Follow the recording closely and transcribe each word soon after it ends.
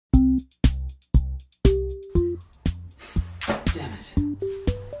damn it.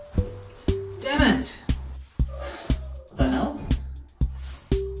 Damn it! What the hell?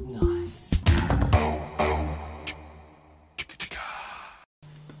 Nice.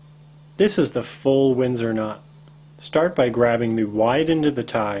 This is the full Windsor knot. Start by grabbing the wide end of the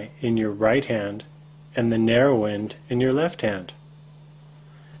tie in your right hand and the narrow end in your left hand.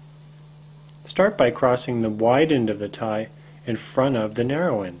 Start by crossing the wide end of the tie in front of the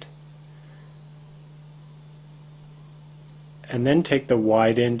narrow end. And then take the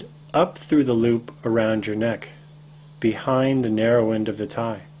wide end up through the loop around your neck, behind the narrow end of the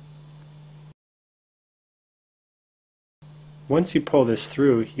tie. Once you pull this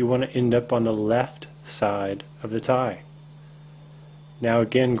through, you want to end up on the left side of the tie. Now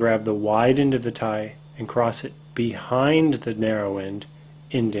again, grab the wide end of the tie and cross it behind the narrow end,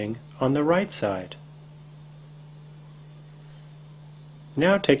 ending on the right side.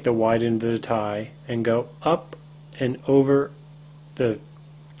 Now take the wide end of the tie and go up and over the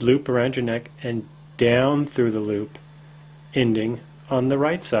loop around your neck and down through the loop, ending on the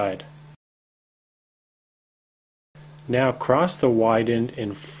right side. Now cross the wide end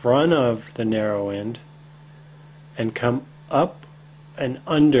in front of the narrow end and come up and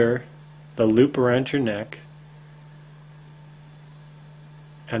under the loop around your neck,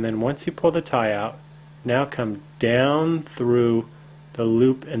 and then once you pull the tie out, now come down through the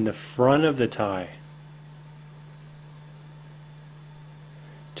loop in the front of the tie.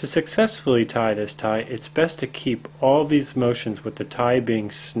 To successfully tie this tie, it's best to keep all these motions with the tie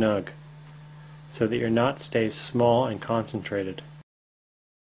being snug, so that your knot stays small and concentrated.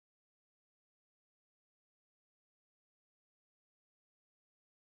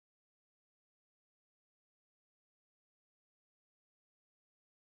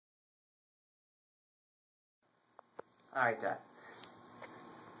 Alright, Dad.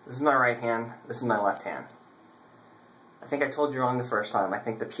 This is my right hand, this is my left hand. I think I told you wrong the first time. I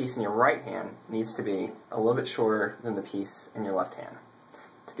think the piece in your right hand needs to be a little bit shorter than the piece in your left hand.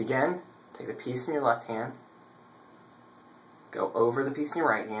 To begin, take the piece in your left hand, go over the piece in your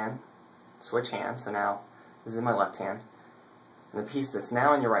right hand, switch hands, so now this is my left hand, and the piece that's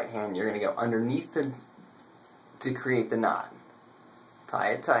now in your right hand, you're going to go underneath to create the knot.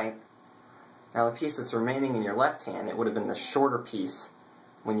 Tie it tight. Now the piece that's remaining in your left hand, it would have been the shorter piece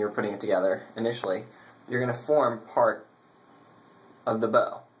when you were putting it together initially. You're going to form part of the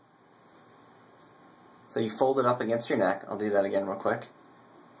bow. So you fold it up against your neck. I'll do that again real quick.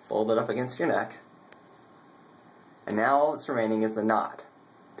 Fold it up against your neck. And now all that's remaining is the knot.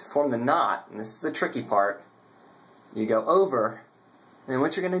 To form the knot, and this is the tricky part, you go over, and then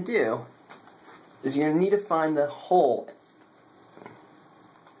what you're going to do is you're going to need to find the hole.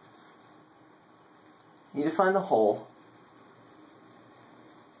 You need to find the hole,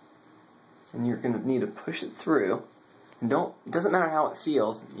 and you're going to need to push it through. And it doesn't matter how it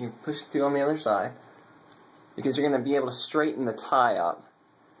feels, you push it through on the other side, because you're going to be able to straighten the tie up.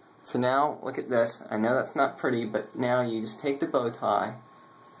 So now, look at this. I know that's not pretty, but now you just take the bow tie,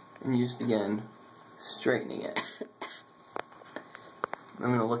 and you just begin straightening it. I'm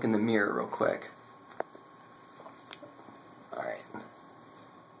going to look in the mirror real quick. Alright.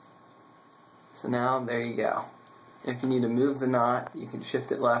 So now, there you go. If you need to move the knot, you can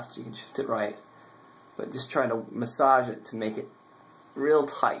shift it left, you can shift it right, but just try to massage it to make it real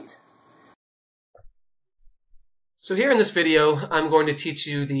tight. So here in this video, I'm going to teach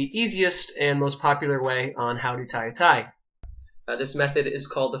you the easiest and most popular way on how to tie a tie. This method is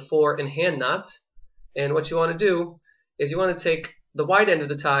called the fore and hand knot, and what you want to do is you want to take the wide end of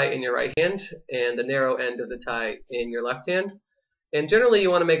the tie in your right hand and the narrow end of the tie in your left hand. And generally you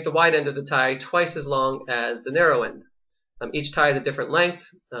want to make the wide end of the tie twice as long as the narrow end. Each tie is a different length,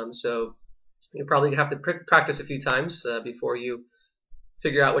 so you probably have to practice a few times before you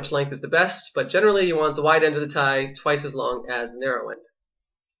figure out which length is the best, but generally you want the wide end of the tie twice as long as the narrow end.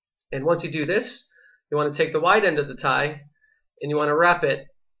 And once you do this, you want to take the wide end of the tie and you want to wrap it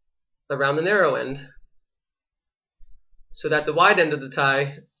around the narrow end so that the wide end of the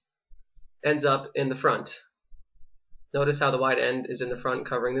tie ends up in the front. Notice how the wide end is in the front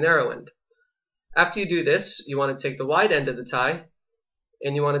covering the narrow end. After you do this, you want to take the wide end of the tie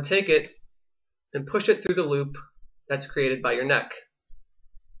and you want to take it and push it through the loop that's created by your neck.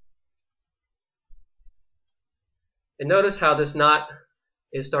 And notice how this knot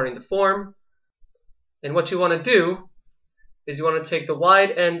is starting to form. And what you want to do is you want to take the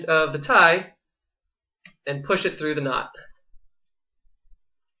wide end of the tie and push it through the knot.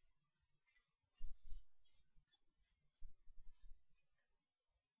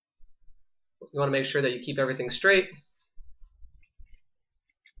 You want to make sure that you keep everything straight.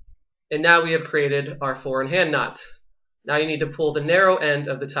 And now we have created our fore and hand knot. Now you need to pull the narrow end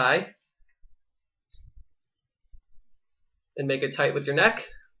of the tie and make it tight with your neck.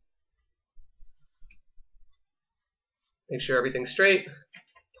 Make sure everything's straight.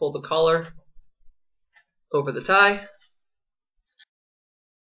 Pull the collar over the tie.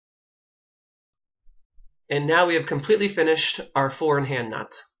 And now we have completely finished our 4-in-hand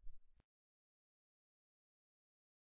knot.